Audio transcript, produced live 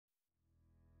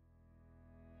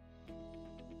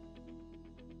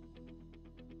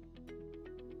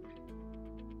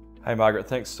Hey Margaret,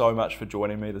 thanks so much for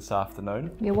joining me this afternoon.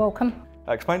 You're welcome.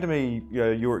 Explain to me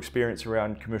your experience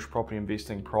around commercial property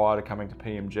investing prior to coming to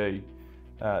PMG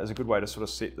is a good way to sort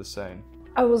of set the scene.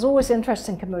 I was always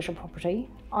interested in commercial property.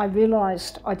 I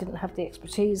realised I didn't have the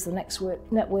expertise, the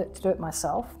network to do it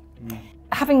myself.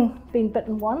 Having been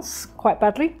bitten once, quite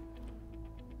badly,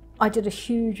 I did a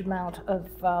huge amount of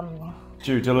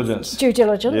Due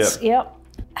diligence. Yeah.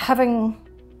 Having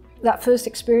that first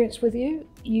experience with you,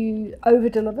 you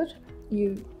over-delivered.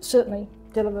 You certainly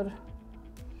delivered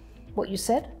what you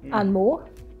said and more.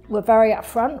 We're very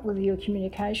upfront with your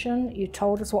communication. You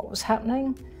told us what was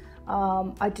happening.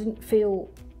 I didn't feel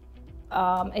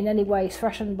in any way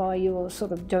threatened by your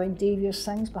sort of doing devious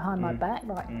things behind my back,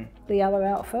 like the other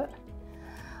outfit.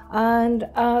 And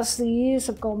as the years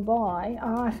have gone by,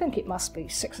 I think it must be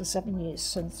 6 or 7 years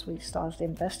since we started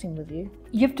investing with you,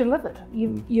 you've delivered.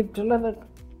 You've delivered.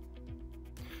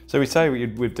 So we say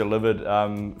we've delivered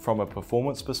from a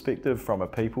performance perspective, from a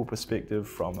people perspective,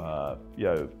 from a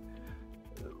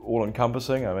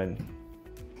all-encompassing.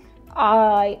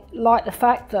 I like the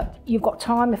fact that you've got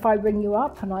time if I ring you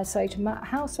up and I say to Matt,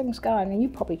 how's things going? And you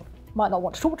probably might not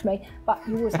want to talk to me, but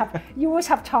you always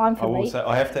have time for me.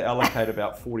 I have to allocate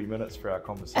about 40 minutes for our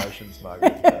conversations,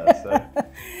 Margaret.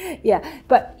 Yeah,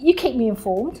 but you keep me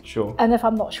informed. Sure. And if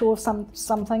I'm not sure of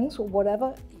some things or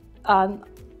whatever,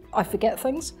 I forget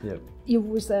things. Yep. You're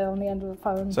always there on the end of the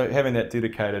phone. So having that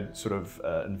dedicated sort of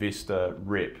investor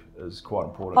rep is quite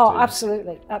important. Oh, too.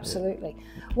 absolutely.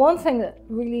 Yeah. One thing that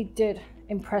really did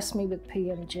impress me with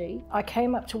PMG, I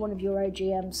came up to one of your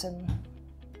AGMs in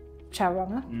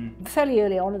Tauranga fairly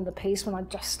early on in the piece when I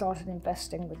just started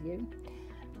investing with you.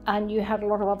 And you had a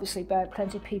lot of obviously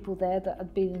plenty of people there that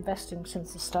had been investing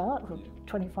since the start,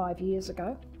 25 years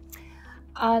ago.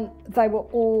 And they were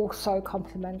all so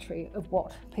complimentary of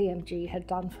what PMG had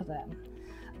done for them.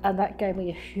 And that gave me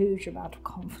a huge amount of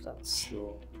confidence.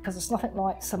 Sure. Because it's nothing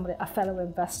like a fellow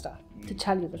investor to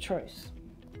tell you the truth.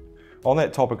 On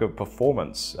that topic of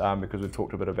performance, because we've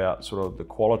talked a bit about sort of the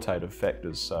qualitative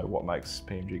factors, so what makes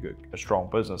PMG a strong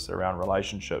business around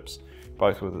relationships,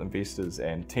 both with investors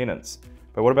and tenants.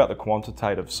 But what about the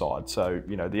quantitative side? So,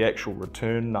 the actual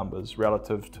return numbers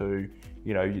relative to,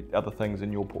 other things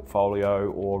in your portfolio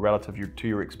or relative to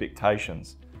your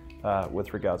expectations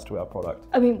with regards to our product.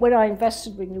 When I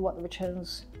invested, we knew what the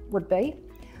returns would be.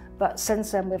 But since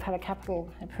then, we've had a capital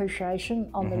appreciation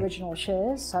on the original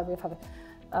shares. So we've had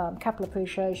a capital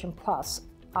appreciation plus,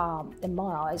 in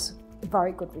my eyes,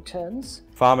 very good returns.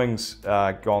 Farming's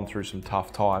gone through some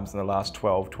tough times in the last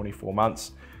 12, 24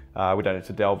 months. We don't need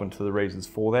to delve into the reasons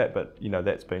for that, but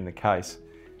that's been the case.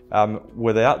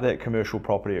 Without that commercial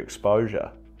property exposure,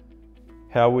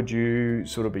 how would you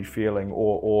sort of be feeling,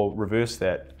 or reverse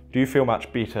that? Do you feel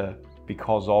much better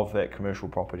because of that commercial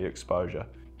property exposure?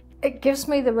 It gives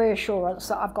me the reassurance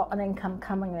that I've got an income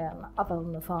coming in other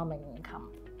than the farming income.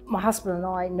 My husband and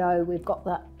I know we've got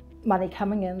that money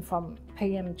coming in from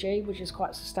PMG, which is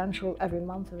quite substantial every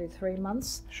month, every 3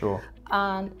 months. Sure.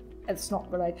 And it's not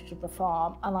related to the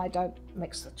farm, and I don't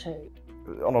mix the two.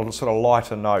 On a sort of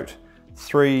lighter note,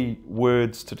 3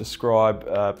 words to describe,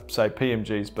 say,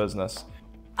 PMG's business.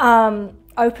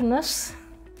 Openness,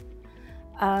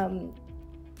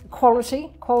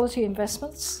 quality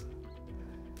investments.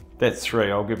 That's 3,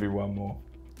 I'll give you 1 more.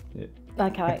 Yeah.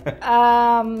 Okay.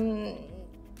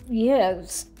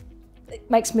 It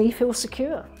makes me feel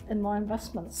secure in my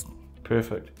investments.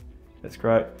 Perfect. That's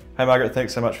great. Hey Margaret,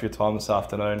 thanks so much for your time this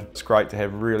afternoon. It's great to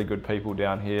have really good people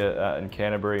down here in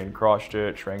Canterbury and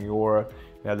Christchurch, Rangiora,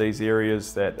 these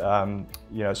areas that,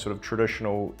 sort of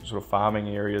traditional sort of farming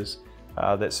areas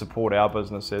that support our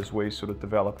business as we sort of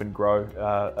develop and grow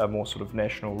a more sort of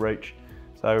national reach.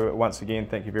 So once again,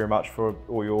 thank you very much for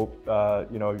all your,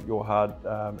 your hard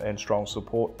and strong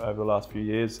support over the last few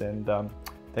years, and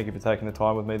thank you for taking the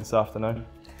time with me this afternoon.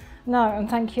 No, and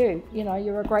thank you.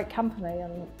 You're a great company,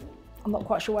 and I'm not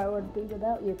quite sure where I would be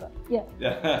without you, but yeah.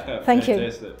 Yeah, thank you.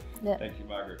 Fantastic. Yeah. Thank you,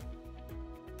 Margaret.